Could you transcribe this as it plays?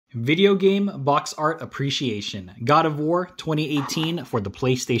Video game box art appreciation. God of War 2018 for the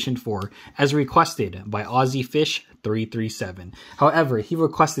PlayStation 4, as requested by AussieFish337. However, he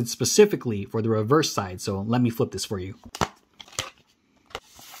requested specifically for the reverse side, so let me flip this for you.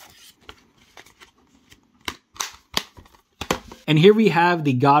 And here we have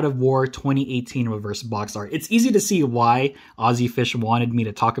the God of War 2018 reverse box art. It's easy to see why AussieFish wanted me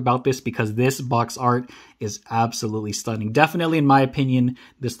to talk about this, because this box art is absolutely stunning. Definitely, in my opinion,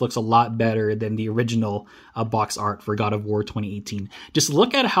 this looks a lot better than the original box art for God of War 2018. Just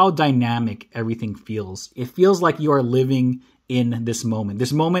look at how dynamic everything feels. It feels like you are living in this moment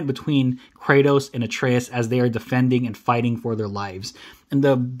between Kratos and Atreus as they are defending and fighting for their lives. And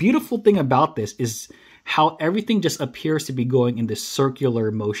the beautiful thing about this is how everything just appears to be going in this circular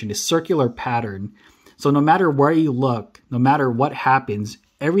motion, this circular pattern. So no matter where you look, no matter what happens,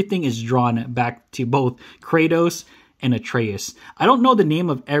 everything is drawn back to both Kratos and Atreus. I don't know the name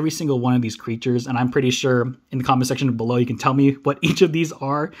of every single one of these creatures, and I'm pretty sure in the comment section below you can tell me what each of these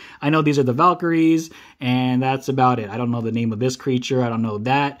are. I know these are the Valkyries, and that's about it. I don't know the name of this creature, I don't know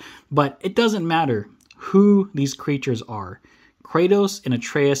that, but it doesn't matter who these creatures are. Kratos and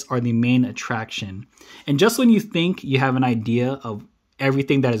Atreus are the main attraction. And just when you think you have an idea of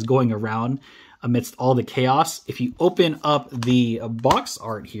everything that is going around amidst all the chaos, if you open up the box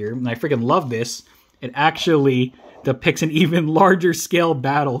art here, and I freaking love this, it actually depicts an even larger scale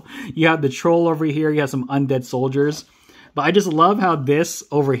battle. You have the troll over here, you have some undead soldiers. But I just love how this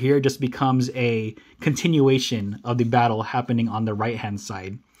over here just becomes a continuation of the battle happening on the right-hand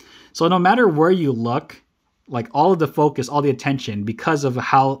side. So no matter where you look, like all of the focus, all the attention, because of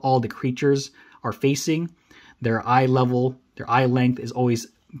how all the creatures are facing, their eye level, their eye length is always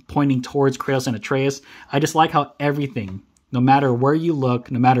pointing towards Kratos and Atreus. I just like how everything, no matter where you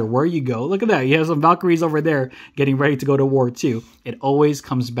look, no matter where you go, look at that, you have some Valkyries over there getting ready to go to war too. It always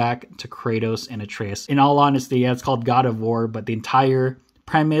comes back to Kratos and Atreus. In all honesty, yeah, it's called God of War, but the entire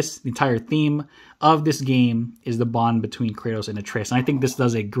premise, the entire theme of this game is the bond between Kratos and Atreus. And I think this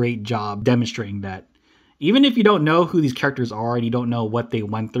does a great job demonstrating that. Even if you don't know who these characters are and you don't know what they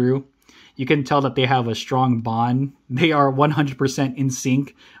went through, you can tell that they have a strong bond. They are 100% in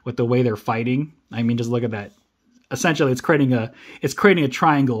sync with the way they're fighting. I mean, just look at that. Essentially, it's creating a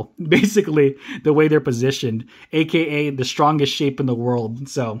triangle, basically, the way they're positioned, aka the strongest shape in the world.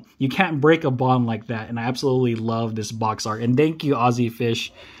 So you can't break a bond like that. And I absolutely love this box art. And thank you,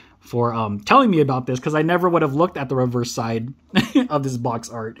 AussieFish, for telling me about this, because I never would have looked at the reverse side of this box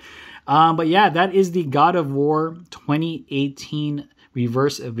art. But yeah, that is the God of War 2018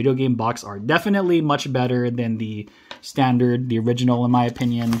 reverse video game box art. Definitely much better than the standard, the original, in my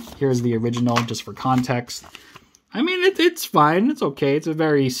opinion. Here's the original, just for context. I mean, it's fine. It's okay. It's a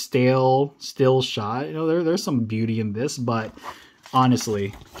very still shot. You know, there's some beauty in this, but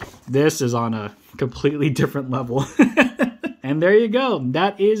honestly, this is on a completely different level. And there you go.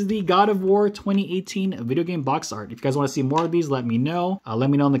 That is the God of War 2018 video game box art. If you guys want to see more of these, let me know. Let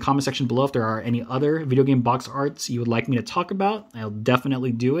me know in the comment section below if there are any other video game box arts you would like me to talk about. I'll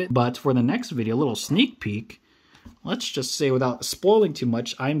definitely do it. But for the next video, a little sneak peek, let's just say without spoiling too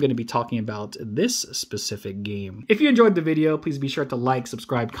much, I'm going to be talking about this specific game. If you enjoyed the video, please be sure to like,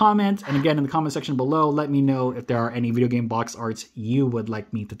 subscribe, comment. And again, in the comment section below, let me know if there are any video game box arts you would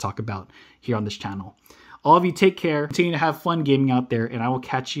like me to talk about here on this channel. All of you take care, continue to have fun gaming out there, and I will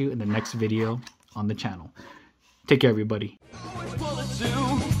catch you in the next video on the channel. Take care, everybody. Track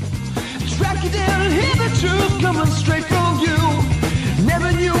you down and hear the truth coming straight from you.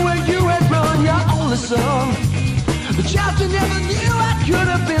 Never knew where you had run your only son. The child you never knew I could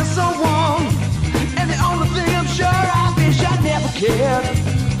have been so wrong. And the only thing I'm sure I wish I never cared.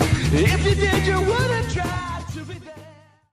 If you did, you